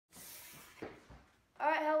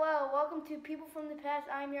welcome to People from the Past.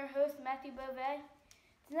 I'm your host, Matthew Beauvais.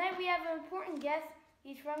 Tonight we have an important guest.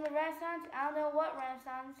 He's from the Renaissance. I don't know what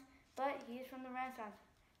Renaissance, but he is from the Renaissance.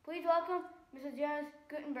 Please welcome Mr. Jonas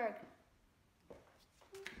Gutenberg.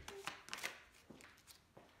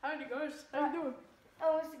 Howdy guys, how you doing?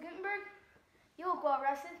 Oh, Mr. Gutenberg, you look well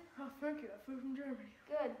rested. Oh, thank you. I flew from Germany.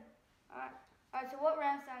 Good. Alright, so what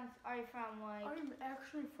Renaissance are you from? I'm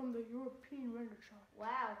actually from the European Renaissance.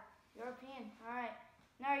 Wow, European. Alright.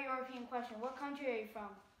 Now a European question. What country are you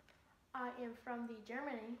from? I am from the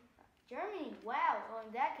Germany. Germany. Wow. Well,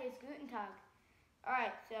 in that case, Guten Tag.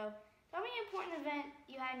 Alright, so tell me an important event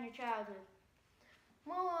you had in your childhood.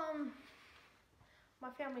 Well,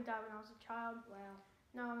 my family died when I was a child. Wow.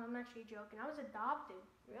 No, I'm actually joking. I was adopted.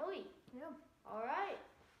 Really? Yeah. Alright.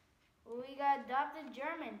 Well, we got adopted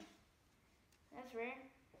German. That's rare.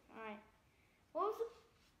 Alright. What was the...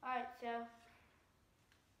 Alright, so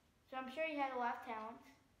I'm sure you had a lot of talents.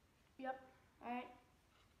 Yep. Alright.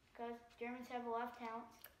 Because Germans have a lot of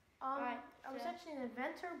talents. I was actually an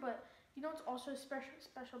inventor, but you know what's also special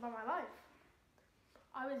about my life?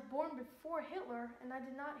 I was born before Hitler, and I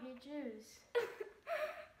did not hate Jews.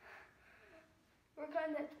 We're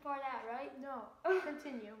cutting that part out, right? No.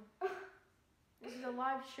 Continue. This is a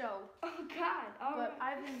live show. Oh, God. But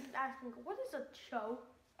I've been asking, what is a show?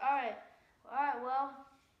 Alright, well,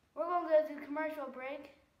 we're going to go to commercial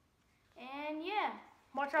break. And, yeah.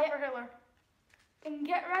 Watch out for Hitler. And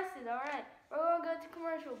get rested, alright. We're going to go to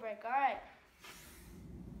commercial break, alright.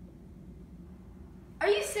 Are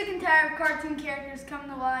you sick and tired of cartoon characters coming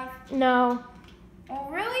to life? No. Oh,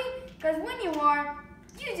 really? Because when you are,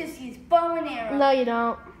 you just use bow and arrows. No, you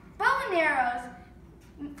don't. Bow and arrows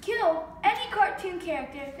kill any cartoon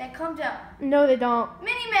character that comes up. No, they don't.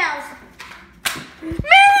 Minnie Mouse. Minnie!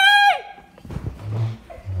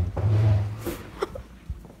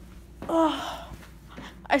 Oh,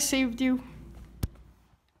 I saved you.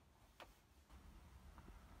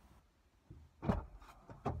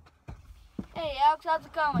 Hey, Alex, how's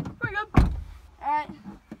it going? Pretty good. Alright.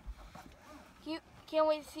 Can't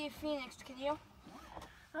wait to see a phoenix, can you?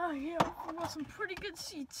 Oh, yeah. We got some pretty good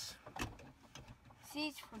seats.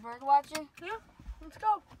 Seats for bird watching? Yeah, let's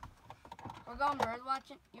go. We're going bird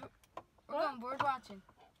watching? We're going bird watching.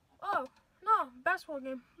 Oh, no, basketball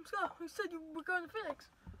game. Let's go. You said you were going to Phoenix.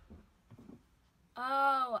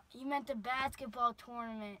 Oh, you meant the basketball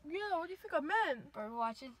tournament. Yeah, what do you think I meant? Bird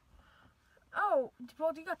watching? Oh,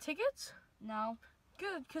 well, do you got tickets? No.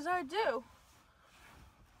 Good, because I do.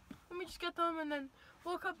 Let me just get them, and then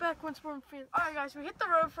we'll come back once we're in Phoenix. All right, guys, we hit the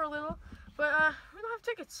road for a little, but we don't have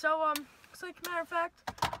tickets. So, looks like, matter of fact,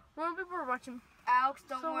 we're going to be bird watching. Alex,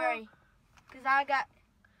 don't worry. Alex,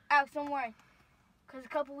 don't worry. Because a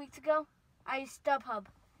couple weeks ago, I used StubHub,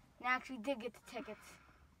 and I actually did get the tickets.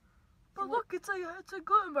 But look, it's a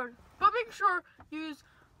Gutenberg. But make sure you use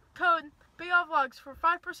code BIGOffVlogs for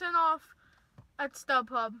 5% off at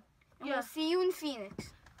StubHub. And we'll see you in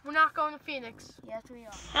Phoenix. We're not going to Phoenix. Yes, we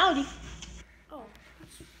are. Howdy. Oh,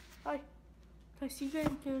 hi. Can I see you guys?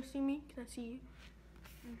 Can you see me? Can I see you?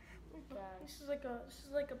 This is like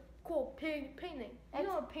a cool pig painting. You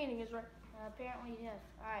know what a painting is, right? Apparently, yes.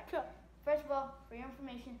 All right. Cool. First of all, for your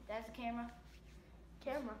information, that's a camera.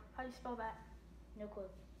 Camera. How do you spell that? No clue.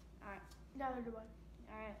 All right. Neither do I.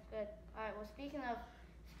 All right. Good. All right. Well, speaking of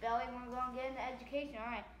spelling, we're going to get into education. All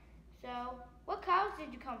right. So, what college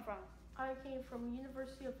did you come from? I came from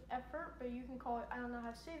University of Effort, but you can call it, I don't know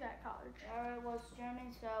how to say that college. All right. Well, it's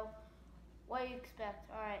German, so what do you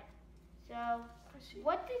expect? All right. So,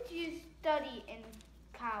 what did you study in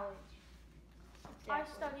college?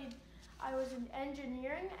 Exactly. I was in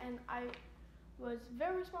engineering, and I was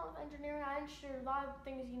very small with engineering. I understood a lot of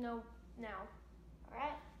things you know now. All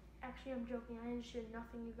right. Actually, I'm joking. I understood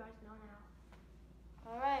nothing you guys know now.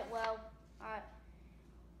 All right. Well, all right.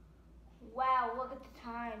 Wow, look at the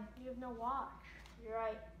time. You have no watch. You're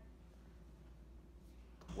right.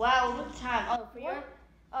 Wow, look at the time.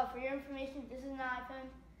 For your information, this is an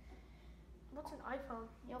iPhone. What's an iPhone?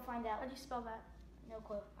 You'll find out. How do you spell that? No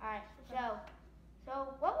clue. All right.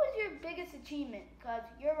 So what was your biggest achievement? Because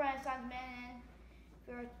you're a Renaissance man, and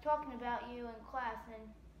if we're talking about you in class,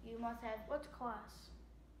 then you must have. What's class?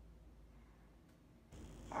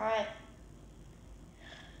 All right,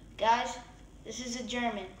 guys. This is a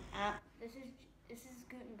German. This is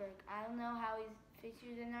Gutenberg. I don't know how he's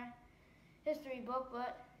featured in our history book,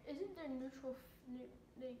 but isn't there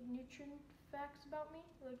nutrient facts about me?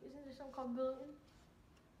 Like, isn't there something called gluten?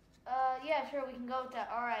 Yeah, sure, we can go with that.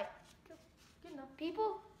 All right. Good enough.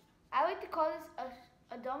 People, I like to call this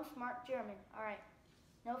a dumb, smart German. All right.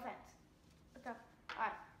 No offense. Okay. All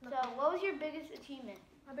right. So, what was your biggest achievement?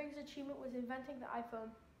 My biggest achievement was inventing the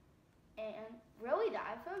iPhone. And really, the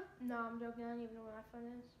iPhone? No, I'm joking. I don't even know what iPhone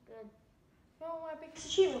is. Good. You know what my biggest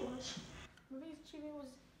achievement was? My biggest achievement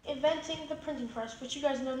was inventing the printing press, which you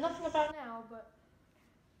guys know nothing about now, but...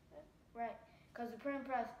 Right, because the printing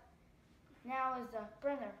press now is the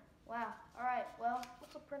printer. Wow. All right, well...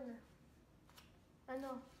 What's a printer? I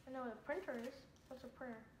know what a printer is. What's a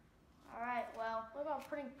printer? All right, well... What about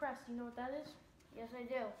printing press? Do you know what that is? Yes, I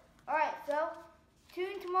do. All right, so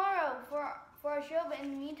tune tomorrow for our show, but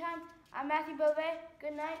in the meantime, I'm Matthew Beauvais.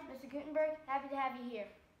 Good night, Mr. Gutenberg. Happy to have you here.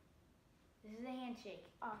 This is a handshake.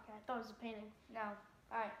 Oh, okay, I thought it was a painting. No.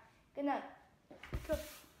 All right. Good night. Good.